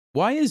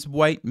Why is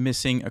white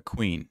missing a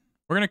queen?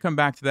 We're going to come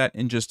back to that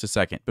in just a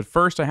second. But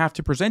first, I have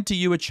to present to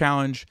you a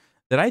challenge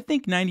that I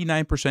think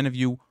 99% of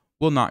you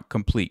will not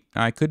complete.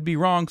 I could be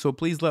wrong, so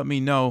please let me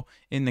know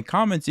in the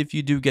comments if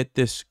you do get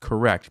this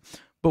correct.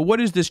 But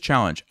what is this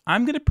challenge?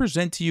 I'm going to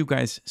present to you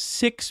guys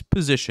 6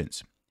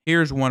 positions.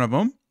 Here's one of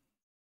them.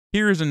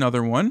 Here's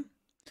another one.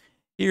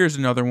 Here's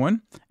another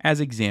one as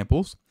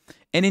examples.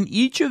 And in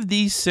each of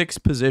these 6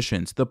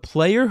 positions, the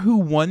player who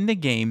won the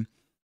game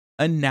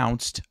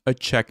announced a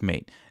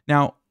checkmate.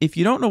 Now, if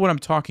you don't know what I'm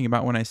talking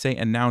about when I say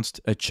announced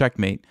a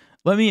checkmate,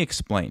 let me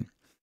explain.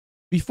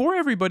 Before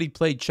everybody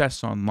played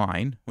chess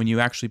online, when you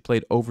actually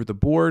played over the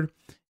board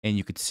and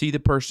you could see the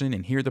person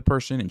and hear the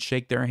person and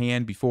shake their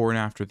hand before and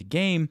after the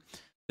game,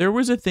 there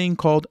was a thing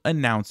called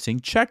announcing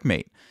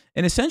checkmate.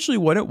 And essentially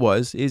what it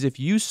was is if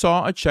you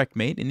saw a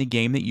checkmate in the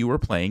game that you were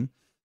playing,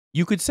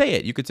 you could say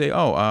it. You could say,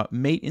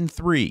 mate in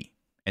 3,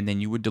 and then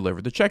you would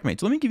deliver the checkmate.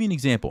 So let me give you an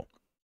example.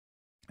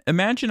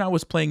 Imagine I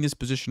was playing this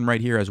position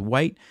right here as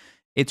white.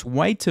 It's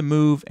white to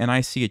move, and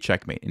I see a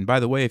checkmate. And by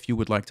the way, if you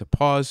would like to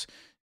pause,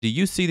 do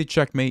you see the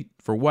checkmate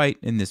for white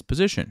in this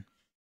position?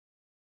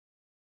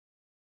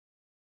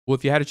 Well,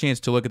 if you had a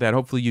chance to look at that,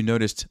 hopefully you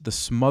noticed the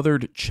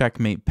smothered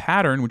checkmate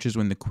pattern, which is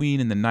when the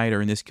queen and the knight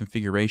are in this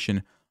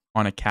configuration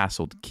on a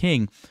castled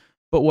king.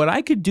 But what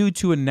I could do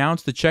to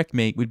announce the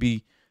checkmate would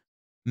be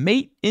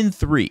mate in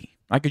 3.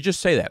 I could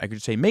just say that. I could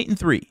just say mate in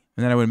 3,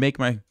 and then I would make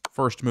my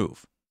first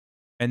move.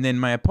 And then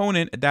my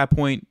opponent at that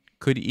point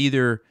could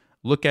either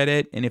look at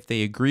it, and if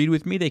they agreed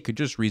with me, they could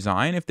just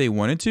resign if they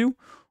wanted to,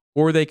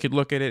 or they could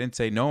look at it and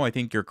say, no, I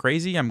think you're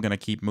crazy. I'm going to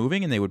keep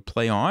moving, and they would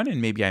play on,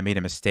 and maybe I made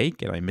a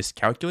mistake, and I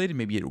miscalculated.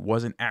 Maybe it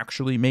wasn't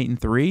actually mate in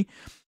 3.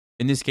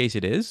 In this case,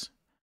 it is.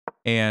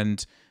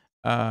 And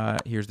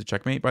here's the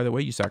checkmate, by the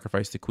way. You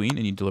sacrifice the queen,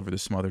 and you deliver the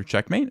smothered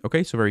checkmate.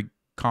 Okay, so very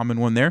common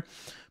one there.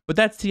 But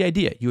that's the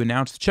idea. You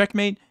announce the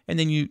checkmate, and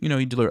then you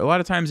deliver. A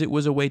lot of times it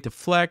was a way to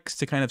flex,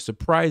 to kind of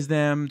surprise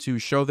them, to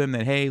show them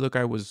that, hey, look,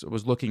 I was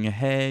looking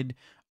ahead.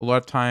 A lot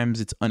of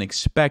times it's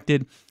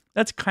unexpected.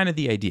 That's kind of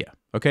the idea,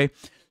 okay?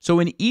 So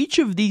in each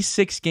of these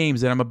 6 games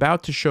that I'm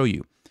about to show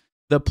you,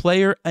 the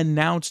player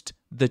announced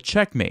the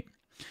checkmate.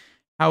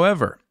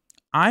 However,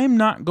 I'm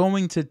not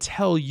going to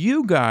tell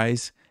you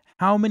guys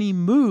how many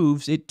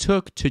moves it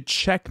took to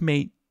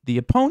checkmate the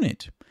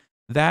opponent.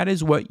 That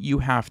is what you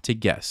have to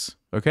guess.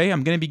 Okay,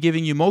 I'm going to be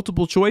giving you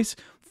multiple choice,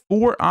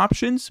 4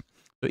 options.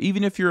 So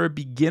even if you're a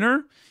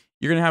beginner,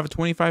 you're going to have a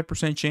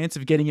 25% chance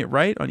of getting it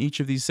right on each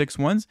of these 6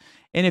 ones.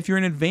 And if you're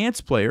an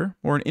advanced player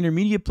or an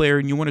intermediate player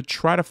and you want to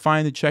try to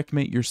find the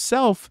checkmate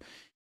yourself,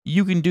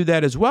 you can do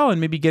that as well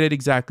and maybe get it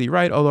exactly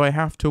right. Although I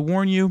have to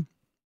warn you,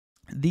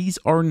 these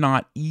are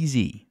not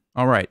easy.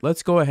 All right,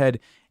 let's go ahead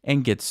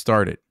and get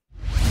started.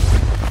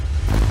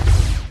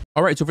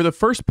 All right, so for the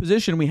first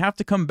position, we have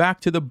to come back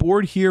to the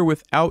board here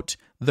without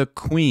the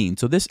queen.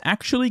 So this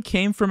actually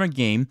came from a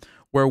game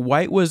where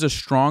white was a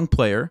strong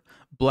player,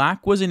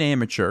 black was an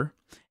amateur,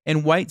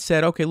 and white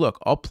said, okay, look,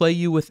 I'll play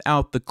you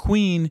without the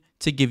queen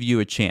to give you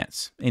a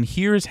chance. And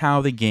here's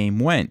how the game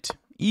went.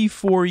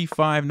 E4,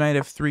 E5, knight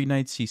F3,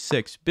 knight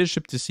C6,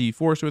 bishop to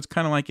C4. So it's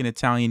kind of like an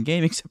Italian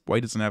game, except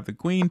white doesn't have the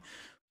queen,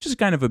 which is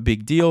kind of a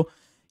big deal.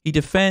 He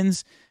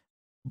defends.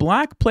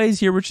 Black plays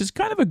here, which is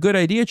kind of a good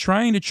idea,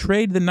 trying to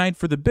trade the knight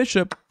for the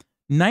bishop.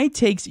 Knight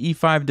takes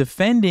E5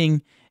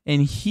 defending,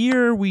 and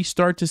here we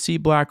start to see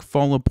black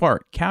fall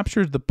apart.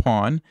 Captures the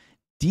pawn.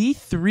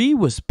 D3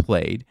 was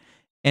played,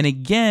 and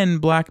again,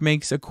 black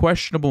makes a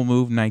questionable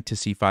move, knight to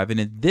C5.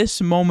 And at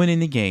this moment in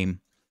the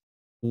game,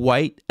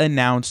 white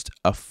announced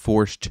a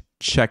forced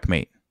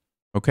checkmate.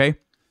 Okay?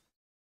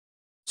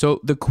 So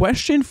the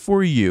question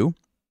for you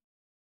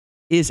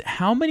is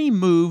how many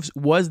moves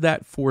was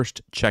that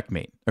forced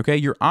checkmate? Okay,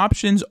 your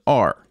options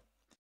are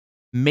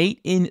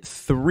mate in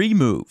 3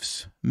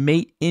 moves,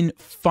 mate in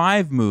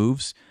 5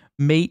 moves,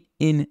 mate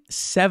in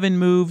 7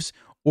 moves,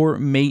 or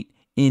mate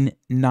in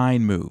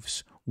 9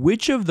 moves.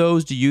 Which of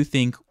those do you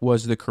think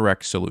was the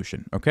correct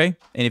solution? Okay,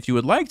 and if you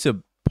would like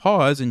to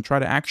pause and try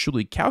to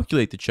actually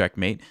calculate the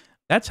checkmate,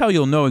 that's how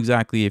you'll know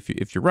exactly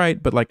if you're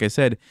right. But like I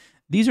said,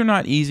 these are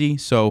not easy,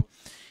 so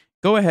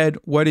go ahead.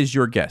 What is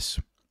your guess?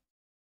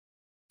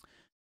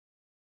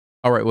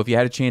 All right, well, if you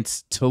had a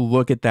chance to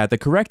look at that, the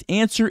correct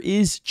answer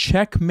is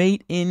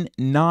checkmate in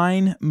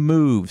 9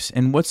 moves.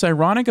 And what's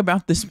ironic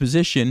about this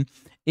position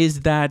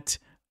is that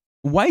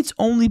white's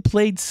only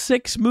played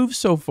 6 moves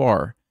so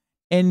far,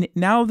 and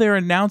now they're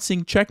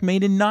announcing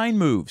checkmate in 9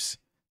 moves.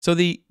 So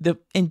the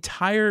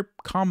entire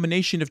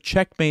combination of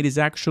checkmate is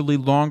actually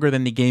longer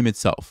than the game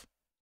itself.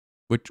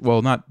 Which,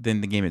 well, not than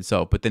the game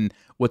itself, but then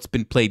what's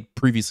been played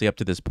previously up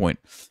to this point.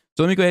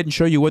 So let me go ahead and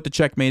show you what the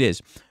checkmate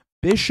is.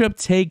 Bishop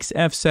takes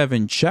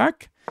F7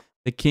 check.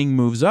 The king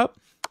moves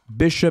up.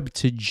 Bishop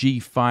to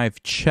G5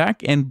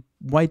 check. And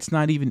white's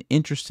not even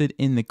interested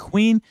in the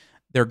queen.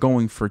 They're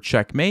going for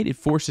checkmate. It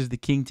forces the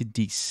king to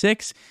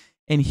D6.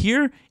 And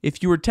here,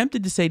 if you were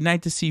tempted to say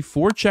knight to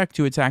C4 check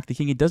to attack the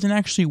king, it doesn't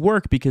actually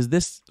work because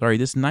this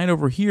knight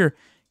over here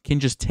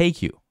can just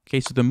take you. Okay,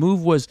 so the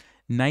move was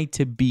knight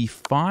to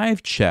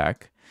B5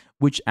 check,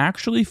 which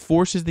actually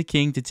forces the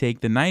king to take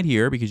the knight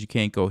here because you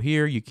can't go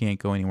here, you can't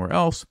go anywhere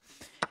else.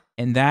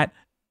 And that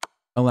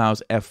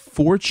allows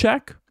f4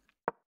 check,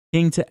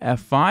 king to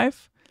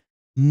f5,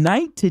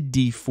 knight to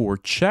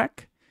d4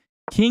 check,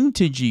 king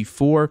to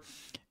g4.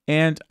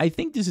 And I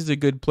think this is a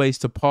good place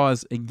to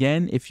pause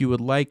again if you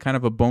would like kind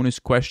of a bonus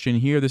question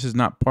here. This is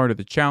not part of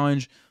the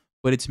challenge,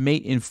 but it's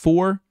mate in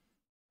 4.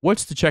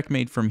 What's the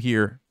checkmate from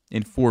here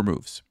in 4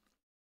 moves?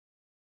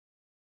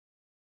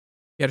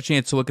 You got a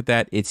chance to look at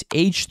that. It's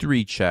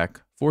h3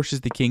 check,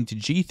 forces the king to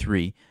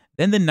g3.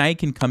 Then the knight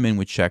can come in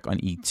with check on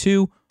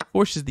e2,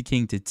 forces the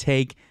king to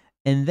take.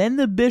 And then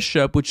the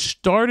bishop, which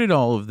started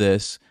all of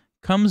this,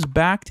 comes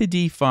back to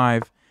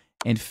d5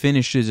 and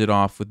finishes it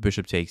off with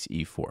bishop takes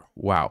e4.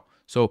 Wow.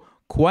 So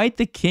quite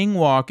the king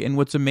walk. And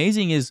what's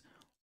amazing is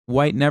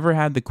white never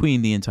had the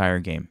queen the entire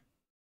game.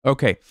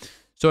 Okay,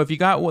 so if you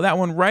got that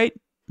one right,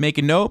 make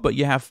a note, but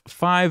you have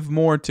 5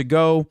 more to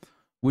go,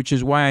 which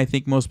is why I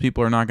think most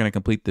people are not going to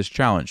complete this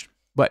challenge.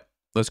 But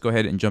let's go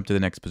ahead and jump to the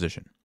next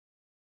position.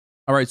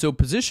 All right, so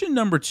position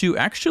number 2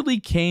 actually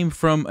came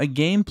from a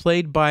game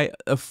played by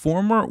a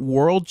former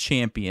world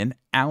champion,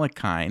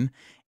 Alekhine,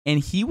 and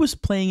he was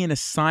playing in a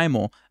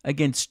simul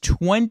against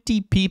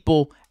 20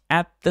 people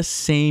at the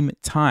same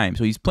time.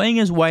 So he's playing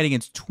as white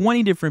against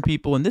 20 different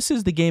people, and this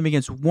is the game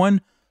against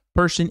one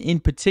person in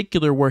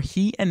particular where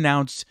he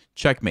announced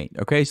checkmate.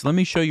 Okay, so let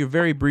me show you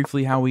very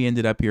briefly how we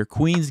ended up here.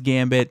 Queen's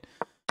Gambit,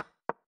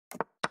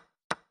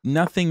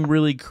 nothing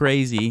really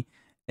crazy.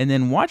 And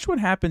then watch what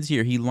happens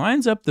here. He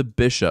lines up the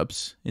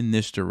bishops in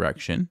this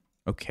direction.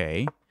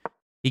 Okay.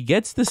 He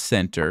gets the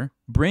center,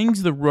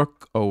 brings the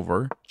rook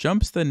over,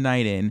 jumps the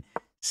knight in,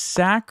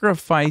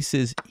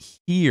 sacrifices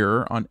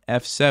here on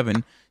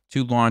f7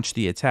 to launch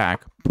the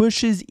attack,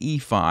 pushes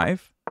e5,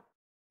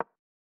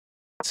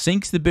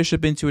 sinks the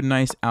bishop into a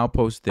nice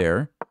outpost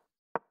there,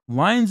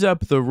 lines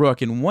up the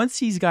rook, and once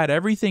he's got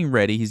everything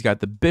ready, he's got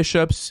the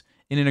bishops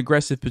in an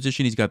aggressive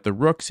position, he's got the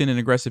rooks in an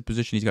aggressive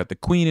position, he's got the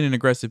queen in an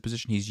aggressive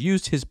position, he's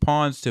used his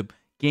pawns to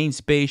gain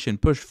space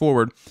and push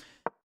forward.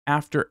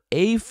 After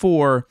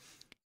a4,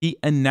 he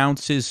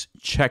announces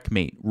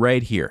checkmate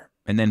right here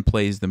and then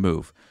plays the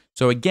move.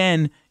 So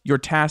again, your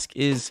task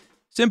is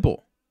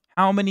simple.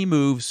 How many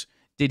moves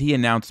did he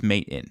announce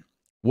mate in?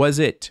 Was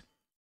it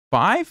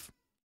 5?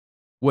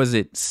 Was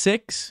it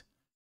 6?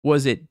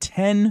 Was it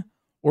 10?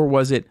 Or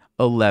was it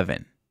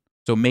 11?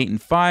 So mate in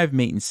 5,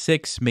 mate in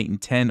 6, mate in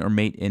 10, or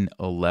mate in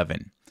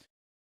 11.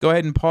 Go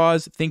ahead and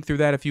pause, think through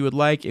that if you would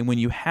like, and when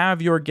you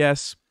have your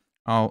guess,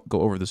 I'll go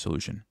over the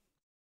solution.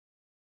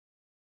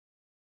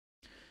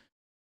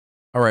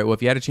 All right, well,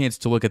 if you had a chance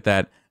to look at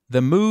that,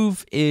 the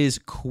move is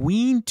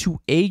queen to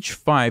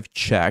h5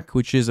 check,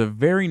 which is a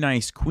very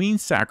nice queen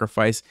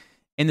sacrifice,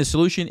 and the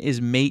solution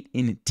is mate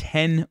in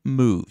 10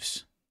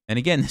 moves. And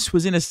again, this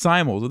was in a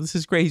simul, so this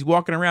is great. He's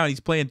walking around, he's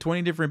playing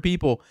 20 different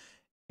people,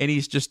 and he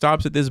just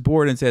stops at this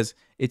board and says,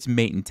 it's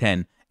mate in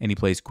 10, and he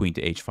plays queen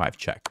to h5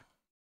 check.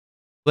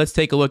 Let's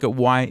take a look at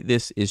why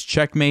this is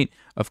checkmate.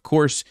 Of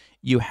course,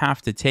 you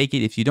have to take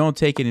it. If you don't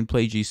take it and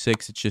play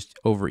g6, it's just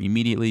over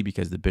immediately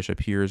because the bishop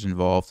here is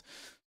involved.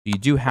 You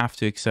do have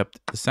to accept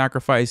the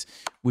sacrifice,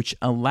 which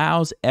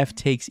allows f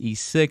takes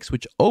e6,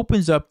 which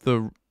opens up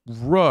the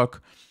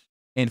rook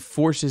and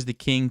forces the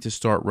king to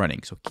start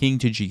running. So king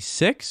to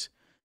g6,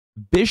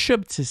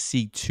 bishop to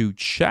c2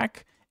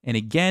 check, and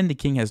again, the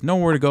king has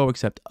nowhere to go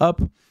except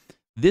up.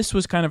 This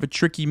was kind of a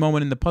tricky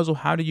moment in the puzzle.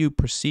 How do you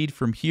proceed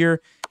from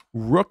here?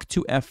 Rook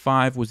to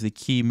f5 was the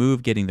key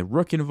move, getting the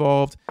rook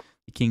involved.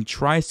 The king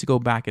tries to go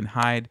back and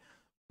hide,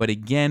 but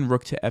again,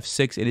 rook to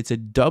f6, and it's a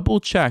double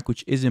check,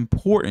 which is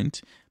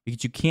important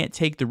because you can't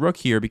take the rook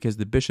here because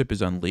the bishop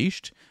is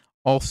unleashed.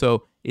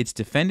 Also, it's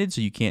defended,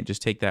 so you can't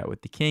just take that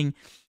with the king.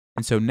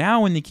 And so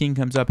now when the king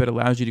comes up, it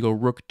allows you to go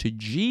rook to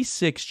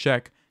g6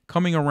 check,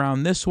 coming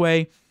around this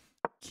way,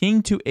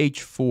 king to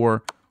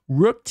h4,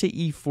 rook to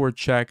e4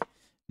 check,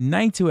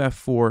 knight to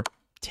f4,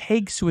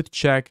 takes with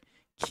check,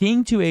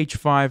 king to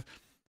h5,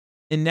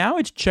 and now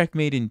it's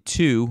checkmate in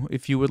 2.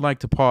 If you would like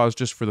to pause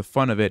just for the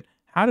fun of it,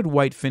 how did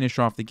white finish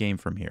off the game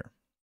from here?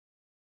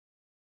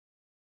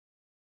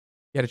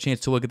 You had a chance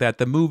to look at that.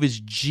 The move is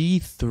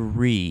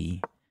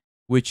g3,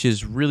 which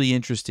is really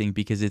interesting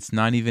because it's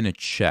not even a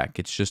check.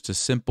 It's just a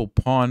simple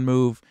pawn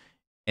move,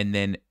 and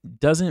then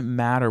doesn't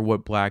matter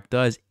what black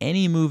does.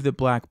 Any move that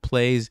black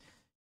plays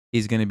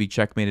is going to be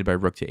checkmated by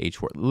rook to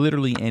h4.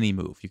 Literally any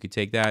move. You could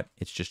take that.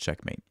 It's just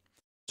checkmate.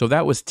 So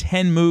that was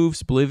 10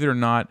 moves, believe it or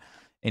not,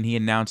 and he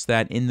announced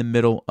that in the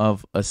middle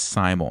of a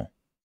simul.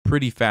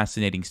 Pretty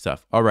fascinating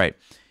stuff. All right.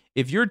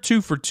 If you're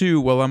 2 for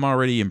 2, well, I'm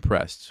already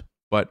impressed,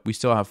 but we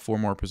still have 4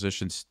 more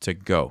positions to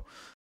go.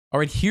 All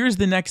right, here's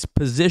the next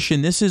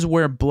position. This is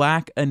where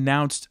black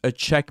announced a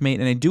checkmate,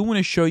 and I do want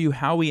to show you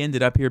how we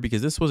ended up here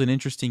because this was an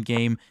interesting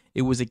game.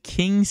 It was a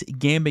King's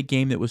Gambit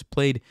game that was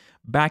played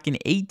back in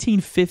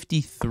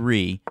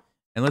 1853,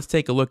 And let's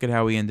take a look at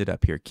how we ended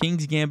up here.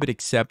 King's Gambit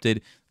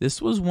accepted. This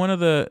was one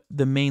of the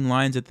main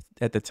lines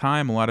at the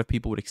time. A lot of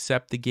people would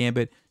accept the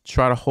Gambit,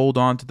 try to hold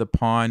on to the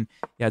pawn.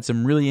 You had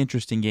some really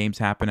interesting games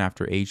happen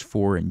after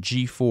H4 and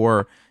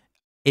G4.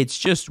 It's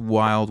just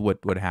wild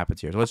what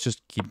happens here. So let's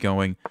just keep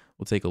going.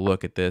 We'll take a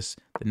look at this.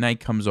 The knight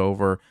comes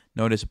over.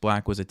 Notice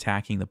black was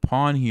attacking the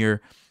pawn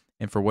here.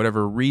 And for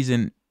whatever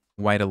reason,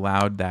 white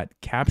allowed that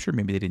capture.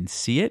 Maybe they didn't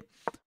see it.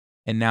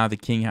 And now the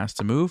king has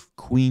to move.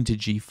 Queen to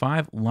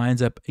G5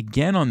 lines up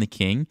again on the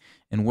king.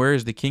 And where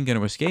is the king going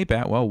to escape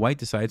at? Well, white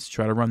decides to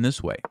try to run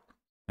this way.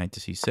 Knight to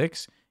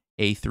C6.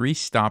 A3,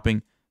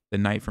 stopping the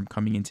knight from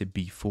coming into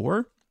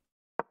B4.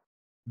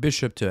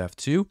 Bishop to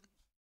F2.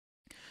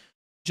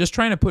 Just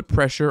trying to put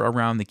pressure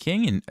around the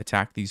king and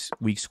attack these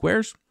weak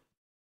squares.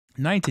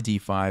 Knight to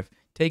D5.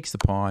 Takes the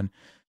pawn.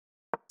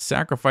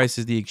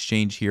 Sacrifices the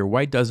exchange here.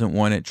 White doesn't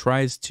want it.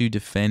 Tries to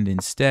defend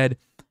instead.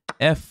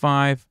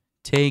 F5.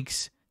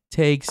 Takes.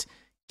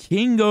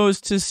 King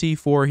goes to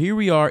C4. Here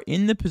we are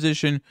in the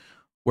position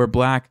where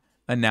black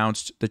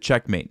announced the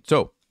checkmate.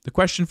 So the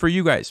question for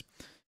you guys,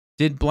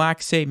 did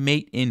black say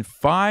mate in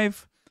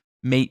 5,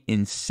 mate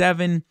in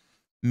 7,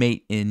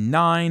 mate in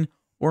 9,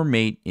 or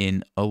mate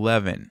in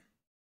 11?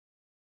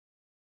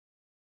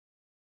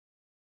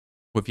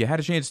 Well, if you had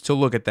a chance to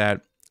look at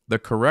that, the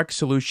correct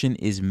solution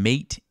is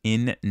mate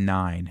in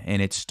 9.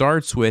 And it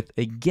starts with,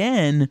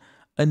 again,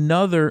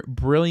 another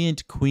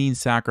brilliant queen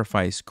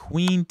sacrifice.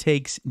 Queen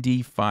takes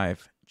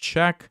D5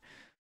 check,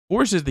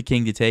 forces the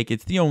king to take.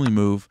 It's the only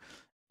move.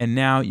 And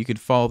now you could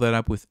follow that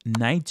up with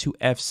knight to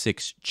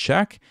F6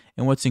 check.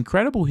 And what's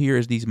incredible here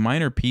is these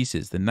minor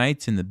pieces, the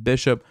knights and the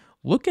bishop.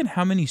 Look at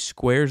how many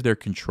squares they're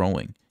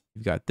controlling.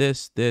 You've got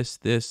this. This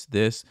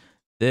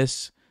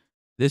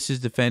is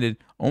defended.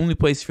 Only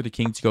place for the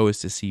king to go is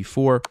to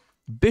C4.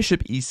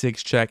 Bishop E6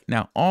 check.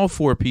 Now all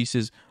 4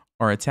 pieces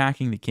are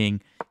attacking the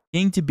king.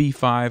 King to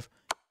B5.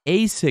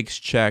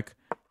 A6 check,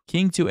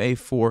 king to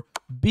A4,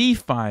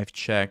 B5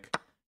 check,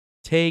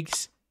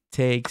 takes,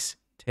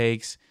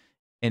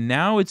 and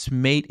now it's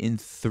mate in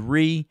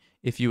 3.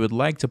 If you would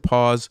like to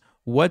pause,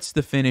 what's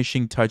the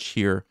finishing touch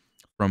here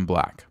from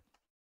black?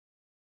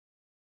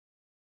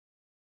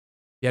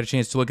 You had a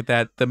chance to look at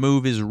that. The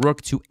move is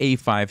rook to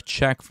A5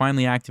 check,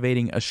 finally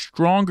activating a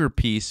stronger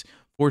piece,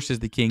 forces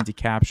the king to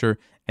capture,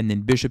 and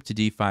then bishop to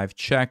D5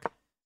 check,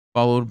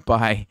 followed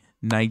by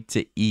knight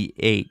to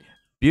E8.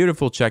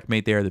 Beautiful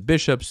checkmate there. The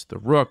bishops, the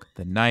rook,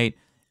 the knight,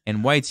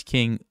 and white's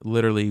king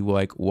literally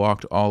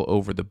walked all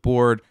over the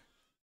board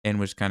and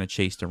was kind of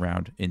chased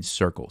around in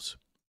circles.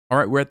 All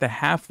right, we're at the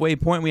halfway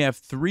point. We have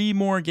 3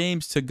 more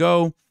games to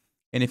go.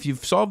 And if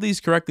you've solved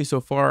these correctly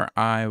so far,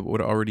 I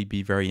would already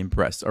be very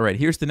impressed. All right,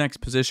 here's the next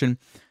position.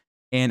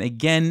 And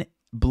again,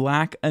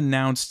 black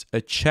announced a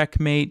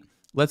checkmate.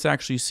 Let's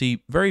actually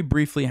see very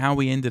briefly how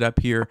we ended up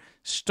here.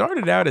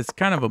 Started out as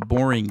kind of a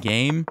boring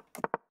game.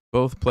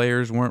 Both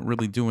players weren't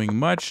really doing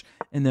much.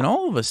 And then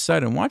all of a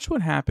sudden, watch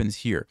what happens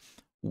here.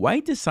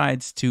 White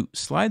decides to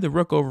slide the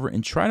rook over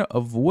and try to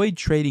avoid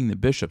trading the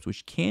bishops,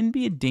 which can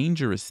be a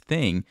dangerous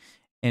thing.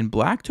 And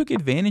black took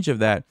advantage of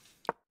that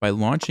by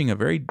launching a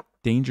very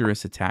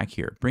dangerous attack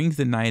here. Brings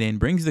the knight in,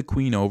 brings the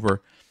queen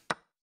over,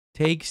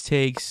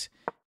 takes,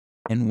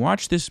 and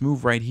watch this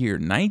move right here.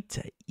 Knight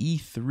to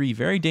E3.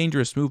 Very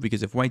dangerous move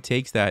because if white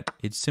takes that,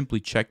 it's simply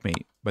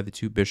checkmate by the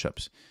 2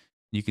 bishops.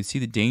 You can see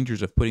the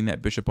dangers of putting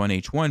that bishop on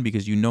H1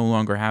 because you no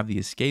longer have the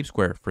escape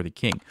square for the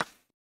king.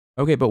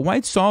 Okay, but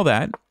white saw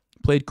that,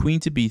 played queen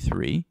to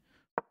B3.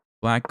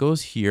 Black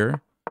goes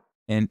here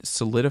and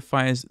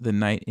solidifies the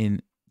knight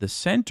in the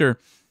center.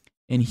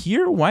 And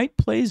here white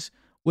plays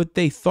what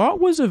they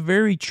thought was a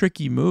very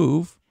tricky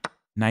move.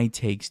 Knight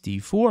takes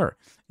D4.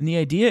 And the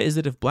idea is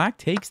that if black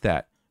takes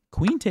that,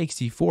 queen takes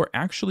D4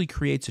 actually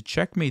creates a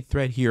checkmate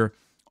threat here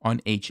on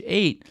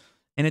H8.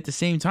 And at the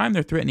same time,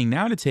 they're threatening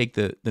now to take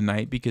the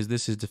knight because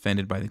this is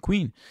defended by the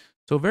queen.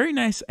 So very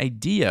nice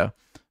idea,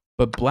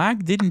 but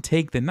black didn't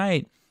take the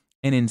knight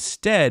and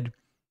instead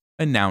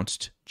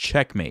announced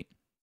checkmate.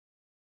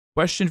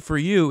 Question for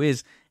you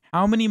is,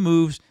 how many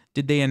moves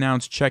did they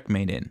announce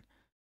checkmate in?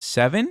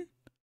 7,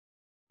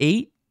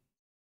 8,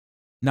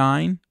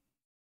 9,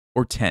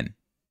 or 10?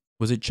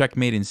 Was it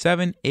checkmate in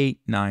 7, 8,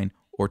 9,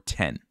 or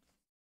 10?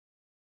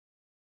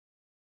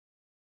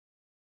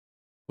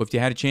 Well, if you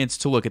had a chance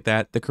to look at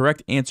that, the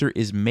correct answer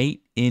is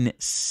mate in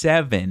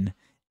 7.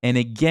 And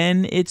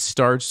again, it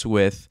starts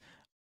with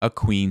a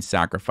queen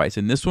sacrifice.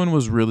 And this one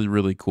was really,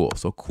 really cool.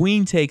 So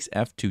queen takes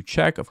F2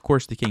 check. Of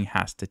course, the king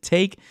has to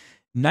take.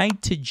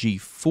 Knight to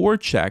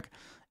G4 check.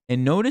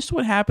 And notice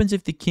what happens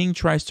if the king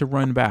tries to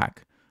run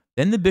back.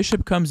 Then the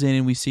bishop comes in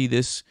and we see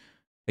this,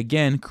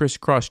 again,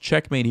 crisscross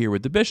checkmate here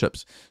with the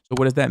bishops. So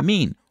what does that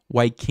mean?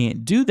 White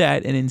can't do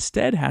that and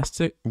instead has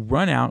to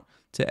run out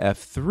to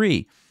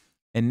F3.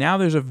 And now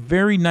there's a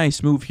very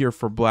nice move here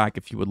for black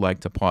if you would like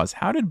to pause.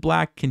 How did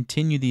black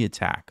continue the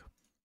attack?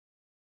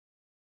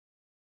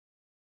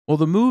 Well,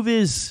 the move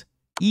is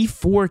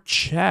E4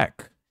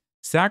 check,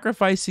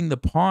 sacrificing the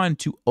pawn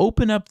to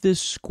open up this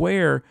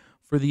square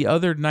for the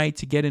other knight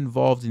to get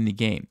involved in the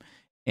game.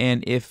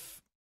 And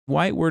if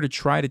white were to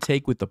try to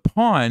take with the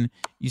pawn,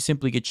 you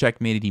simply get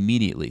checkmated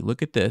immediately.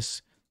 Look at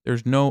this.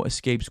 There's no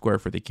escape square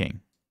for the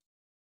king.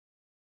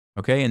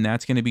 Okay, and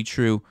that's going to be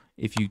true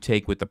if you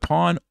take with the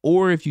pawn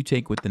or if you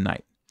take with the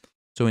knight.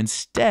 So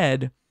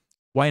instead,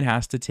 white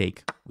has to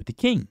take with the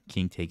king.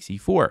 King takes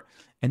e4.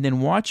 And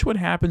then watch what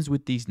happens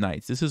with these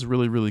knights. This is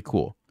really, really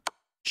cool.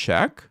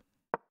 Check.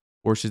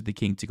 Forces the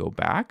king to go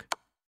back.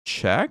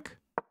 Check.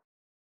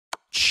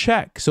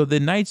 Check. So the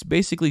knights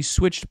basically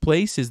switched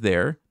places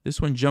there. This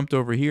one jumped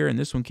over here and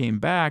this one came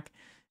back.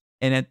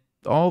 And at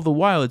all the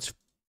while, it's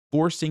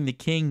forcing the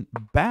king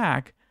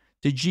back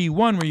to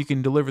g1 where you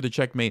can deliver the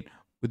checkmate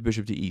with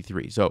bishop to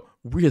e3. So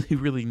really,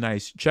 really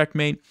nice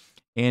checkmate.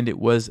 And it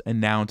was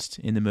announced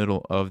in the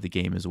middle of the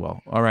game as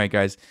well. All right,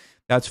 guys,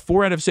 that's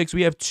 4 out of 6.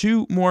 We have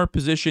 2 more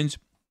positions.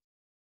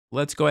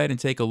 Let's go ahead and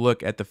take a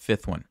look at the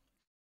 5th one.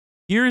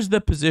 Here's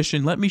the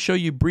position. Let me show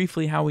you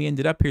briefly how we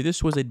ended up here.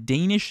 This was a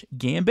Danish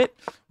gambit,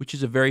 which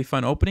is a very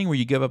fun opening where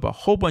you give up a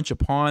whole bunch of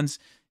pawns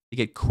to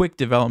get quick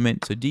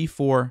development. So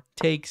d4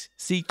 takes,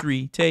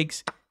 c3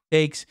 takes,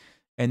 takes.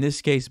 In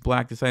this case,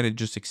 black decided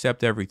to just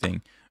accept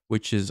everything,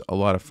 which is a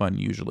lot of fun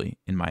usually,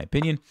 in my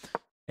opinion.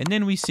 And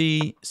then we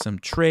see some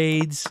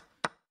trades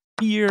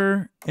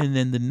here, and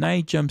then the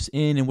knight jumps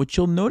in. And what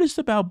you'll notice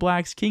about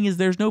black's king is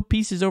there's no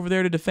pieces over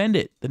there to defend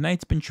it. The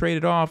knight's been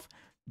traded off.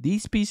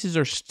 These pieces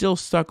are still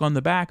stuck on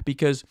the back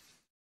because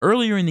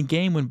earlier in the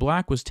game when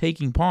black was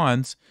taking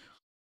pawns,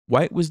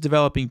 white was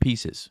developing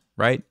pieces,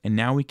 right? And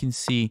now we can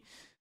see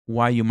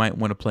why you might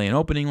want to play an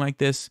opening like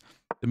this.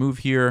 The move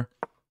here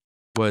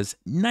was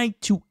knight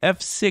to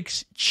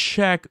f6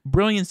 check.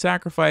 Brilliant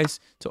sacrifice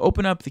to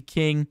open up the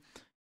king.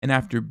 And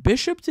after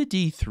bishop to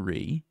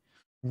d3,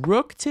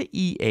 rook to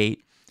e8,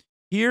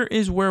 here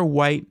is where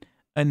white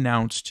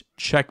announced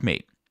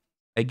checkmate.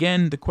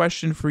 Again, the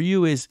question for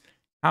you is,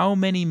 how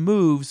many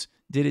moves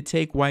did it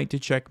take white to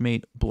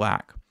checkmate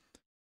black?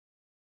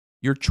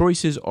 Your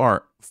choices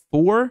are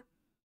 4,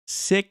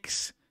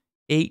 6,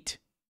 8,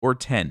 or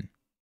 10.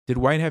 Did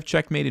white have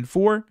checkmate in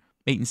 4,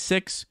 mate in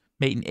 6,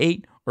 mate in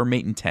 8, or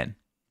mate in 10?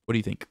 What do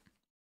you think?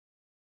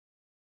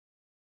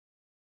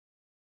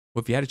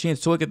 Well, if you had a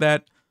chance to look at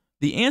that,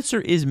 the answer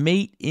is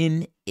mate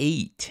in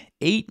 8.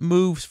 8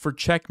 moves for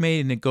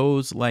checkmate, and it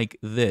goes like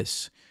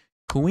this.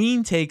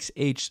 Queen takes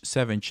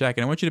h7 check,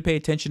 and I want you to pay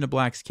attention to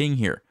black's king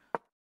here.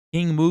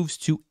 King moves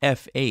to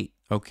f8,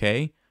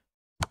 okay?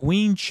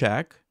 Queen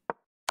check,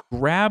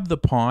 grab the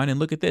pawn, and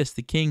look at this.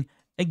 The king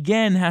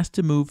again has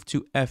to move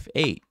to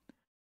f8.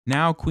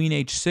 Now queen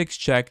h6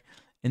 check,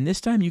 and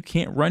this time you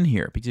can't run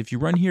here, because if you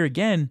run here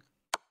again,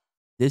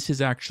 this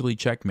is actually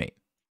checkmate.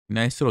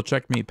 Nice little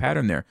checkmate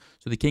pattern there.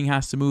 So the king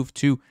has to move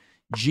to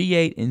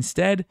g8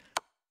 instead.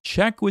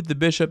 Check with the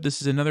bishop. This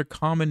is another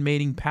common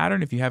mating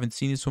pattern. If you haven't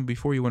seen this one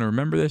before, you want to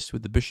remember this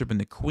with the bishop and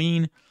the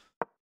queen.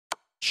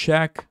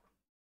 Check,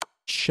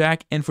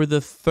 check. And for the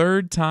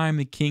 3rd time,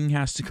 the king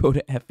has to go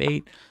to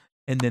f8.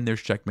 And then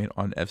there's checkmate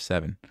on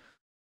f7.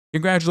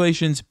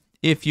 Congratulations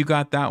if you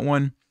got that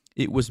one.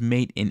 It was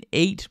mate in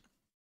 8.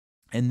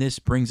 And this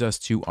brings us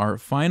to our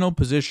final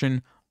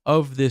position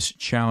of this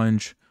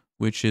challenge,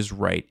 which is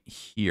right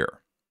here.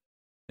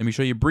 Let me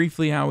show you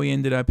briefly how we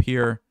ended up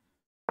here.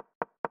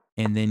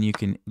 And then you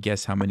can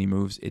guess how many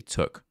moves it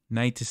took.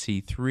 Knight to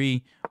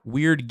c3.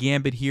 Weird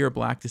gambit here.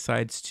 Black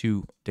decides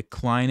to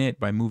decline it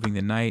by moving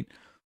the knight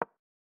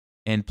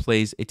and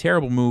plays a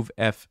terrible move,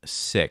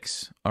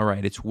 f6. All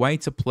right, it's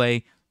white to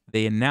play.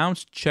 They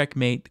announced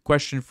checkmate. The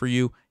question for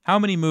you, how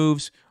many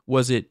moves?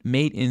 Was it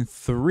mate in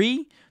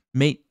 3,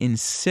 mate in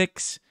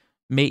 6,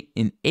 mate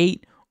in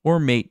 8, or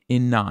mate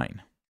in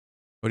 9?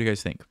 What do you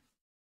guys think?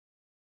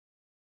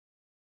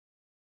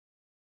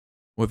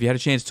 Well, if you had a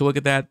chance to look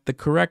at that, the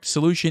correct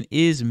solution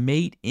is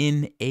mate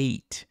in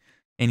 8.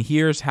 And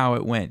here's how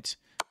it went.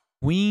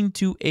 Queen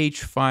to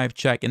h5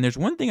 check. And there's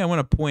one thing I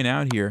want to point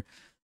out here.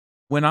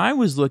 When I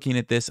was looking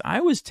at this,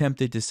 I was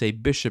tempted to say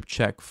bishop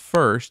check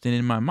first. And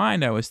in my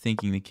mind, I was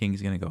thinking the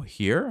king's going to go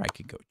here. I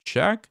could go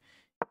check.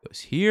 He goes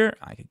here.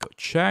 I could go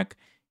check.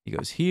 He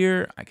goes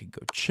here. I could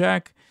go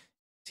check.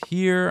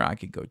 Here. I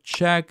could go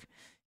check.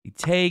 He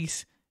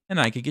takes. And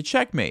I could get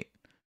checkmate.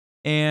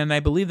 And I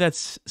believe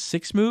that's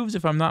 6 moves,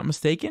 if I'm not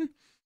mistaken.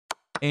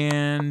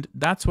 And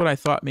that's what I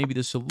thought maybe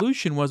the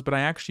solution was, but I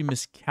actually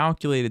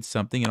miscalculated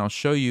something, and I'll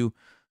show you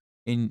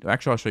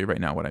I'll show you right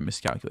now what I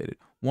miscalculated.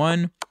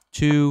 1,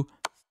 2,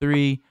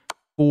 3,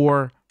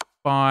 4,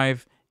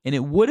 5, and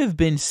it would have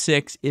been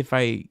 6 if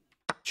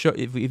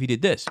if he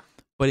did this.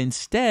 But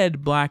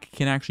instead, black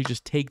can actually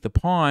just take the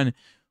pawn,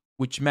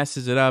 which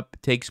messes it up,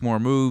 takes more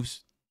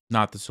moves,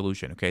 not the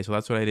solution. Okay, so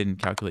that's what I didn't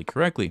calculate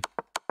correctly.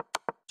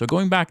 So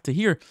going back to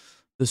here,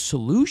 the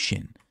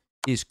solution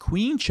is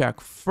queen check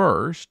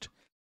first.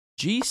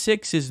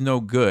 G6 is no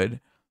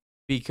good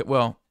because,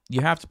 well,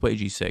 you have to play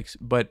G6,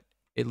 but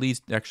at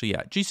least, actually,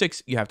 yeah,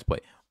 G6 you have to play.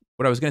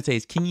 What I was going to say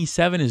is king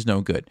E7 is no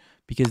good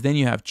because then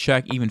you have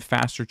check, even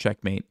faster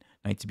checkmate,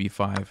 knight to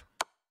B5,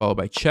 followed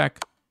by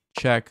check,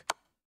 check,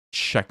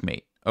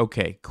 checkmate.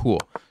 Okay, cool.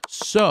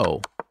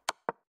 So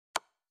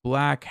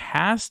Black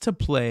has to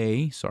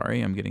play,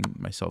 sorry, I'm getting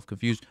myself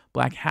confused.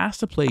 Black has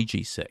to play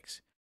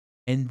g6.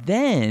 And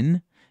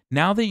then,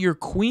 now that your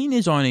queen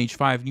is on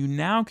h5, you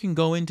now can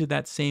go into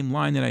that same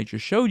line that I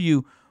just showed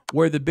you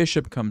where the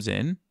bishop comes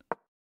in,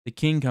 the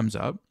king comes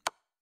up,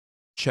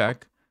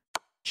 check,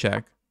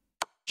 check,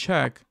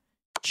 check,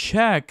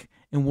 check,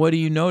 and what do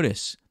you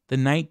notice? The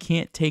knight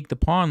can't take the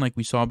pawn like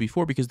we saw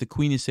before because the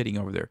queen is sitting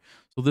over there.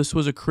 So this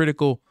was a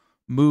critical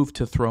move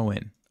to throw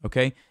in,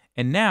 okay?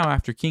 And now,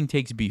 after king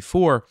takes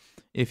b4,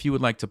 if you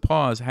would like to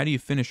pause, how do you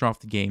finish off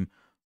the game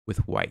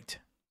with white?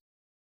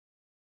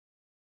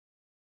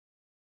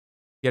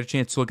 You got a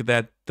chance to look at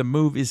that. The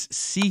move is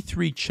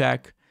c3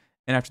 check,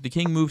 and after the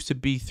king moves to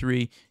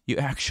b3, you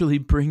actually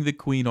bring the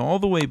queen all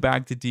the way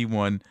back to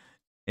d1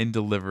 and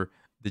deliver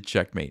the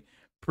checkmate.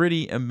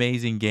 Pretty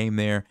amazing game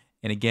there,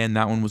 and again,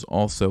 that one was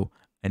also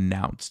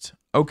announced.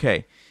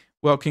 Okay,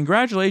 well,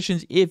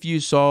 congratulations if you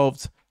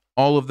solved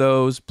all of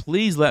those.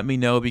 Please let me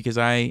know because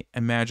I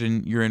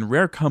imagine you're in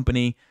rare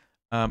company.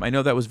 I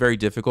know that was very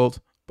difficult,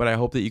 but I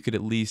hope that you could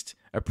at least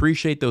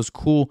appreciate those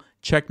cool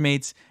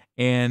checkmates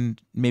and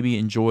maybe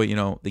enjoy,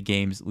 the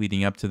games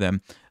leading up to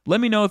them.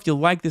 Let me know if you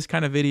like this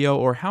kind of video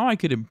or how I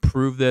could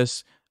improve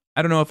this.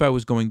 I don't know if I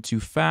was going too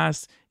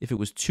fast, if it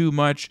was too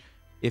much,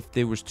 if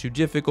it was too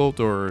difficult,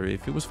 or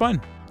if it was fun.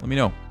 Let me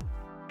know.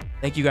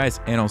 Thank you guys,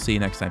 and I'll see you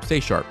next time. Stay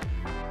sharp,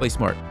 play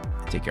smart,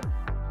 and take care.